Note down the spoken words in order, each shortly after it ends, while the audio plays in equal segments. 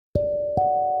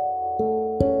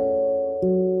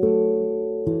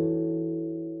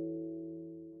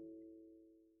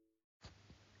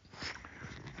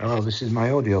Hello, this is my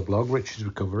audio blog, Richard's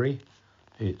Recovery.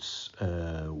 It's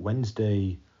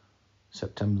Wednesday,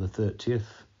 September the 30th,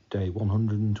 day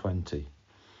 120.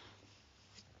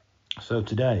 So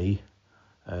today,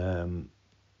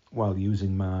 while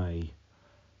using my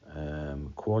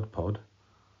quad pod,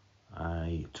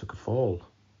 I took a fall.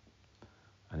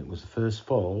 And it was the first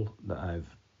fall that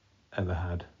I've ever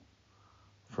had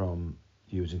from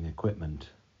using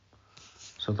equipment.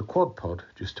 So the quad pod,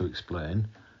 just to explain,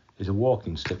 is a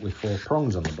walking stick with 4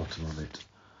 prongs on the bottom of it.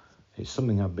 It's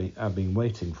something I've been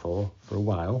waiting for a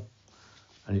while,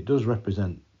 and it does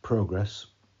represent progress,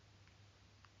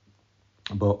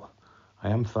 but I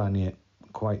am finding it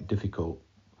quite difficult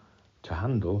to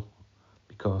handle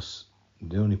because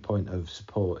the only point of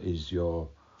support is your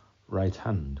right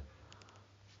hand.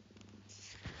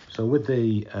 So with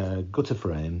the gutter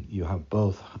frame, you have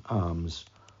both arms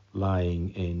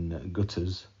lying in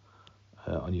gutters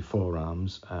on your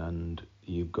forearms, and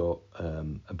you've got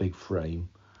a big frame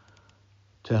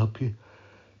to help you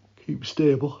keep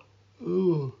stable.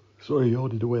 Oh, sorry, you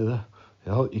ordered away there. To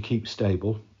help you keep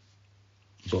stable,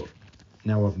 but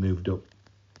now I've moved up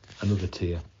another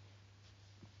tier.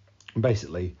 And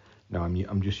basically, now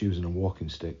I'm just using a walking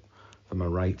stick for my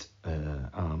right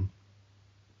arm,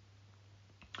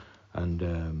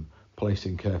 and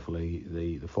placing carefully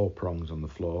the 4 prongs on the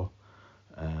floor.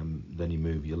 Then you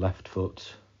move your left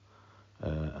foot.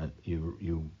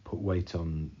 You put weight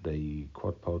on the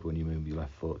quad pod when you move your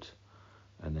left foot,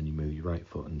 and then you move your right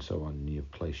foot, and so on. And you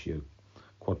place your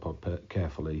quad pod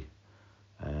carefully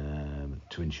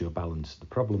to ensure balance. The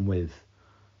problem with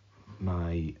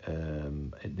my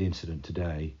the incident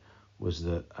today was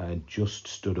that I had just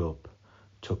stood up,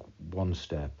 took one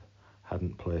step,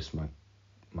 hadn't placed my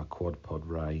quad pod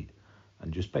right,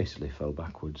 and just basically fell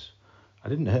backwards. I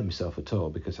didn't hurt myself at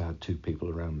all because I had 2 people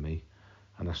around me,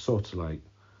 and I sort of like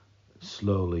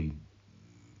slowly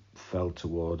fell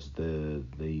towards the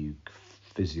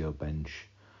physio bench,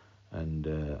 and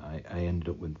I ended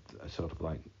up with a sort of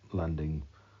like landing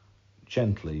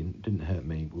gently. It didn't hurt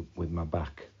me, with my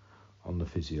back on the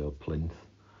physio plinth,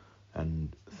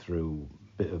 and through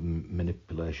a bit of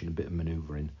manipulation, a bit of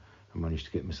manoeuvring, I managed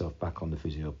to get myself back on the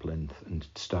physio plinth and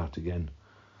start again.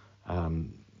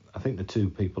 I think the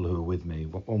 2 people who were with me,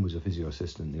 one was a physio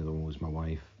assistant, the other one was my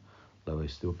wife,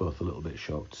 Lois. They were both a little bit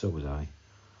shocked, so was I.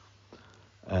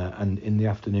 And in the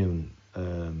afternoon,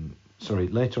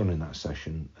 later on in that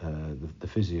session, the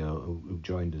physio who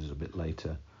joined us a bit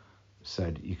later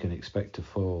said, "You can expect to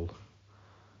fall."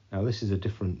 Now this is a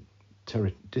different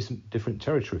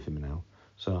territory for me now,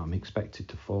 so I'm expected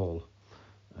to fall.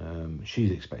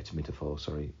 She's expected me to fall,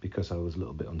 because I was a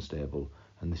little bit unstable,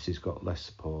 and this has got less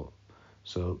support.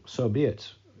 So be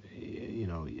it. You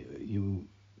know,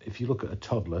 if you look at a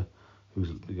toddler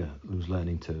who's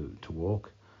learning to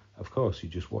walk, of course you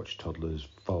just watch toddlers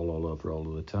fall all over all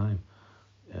of the time.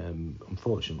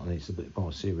 Unfortunately, it's a bit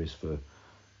more serious for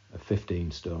a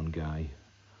 15-stone guy,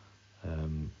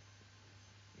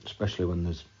 especially when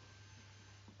there's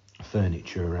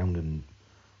furniture around and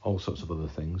all sorts of other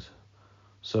things.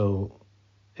 So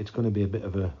it's going to be a bit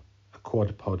of a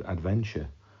quad pod adventure,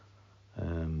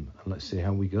 and let's see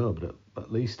how we go. But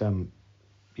at least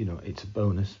it's a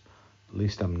bonus. At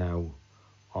least I'm now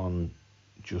on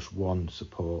just one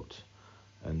support,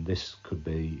 and this could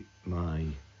be my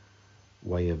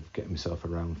way of getting myself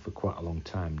around for quite a long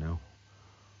time now.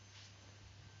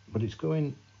 But it's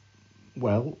going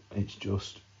well. It's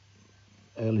just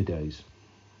early days.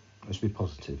 Let's be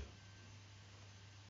positive.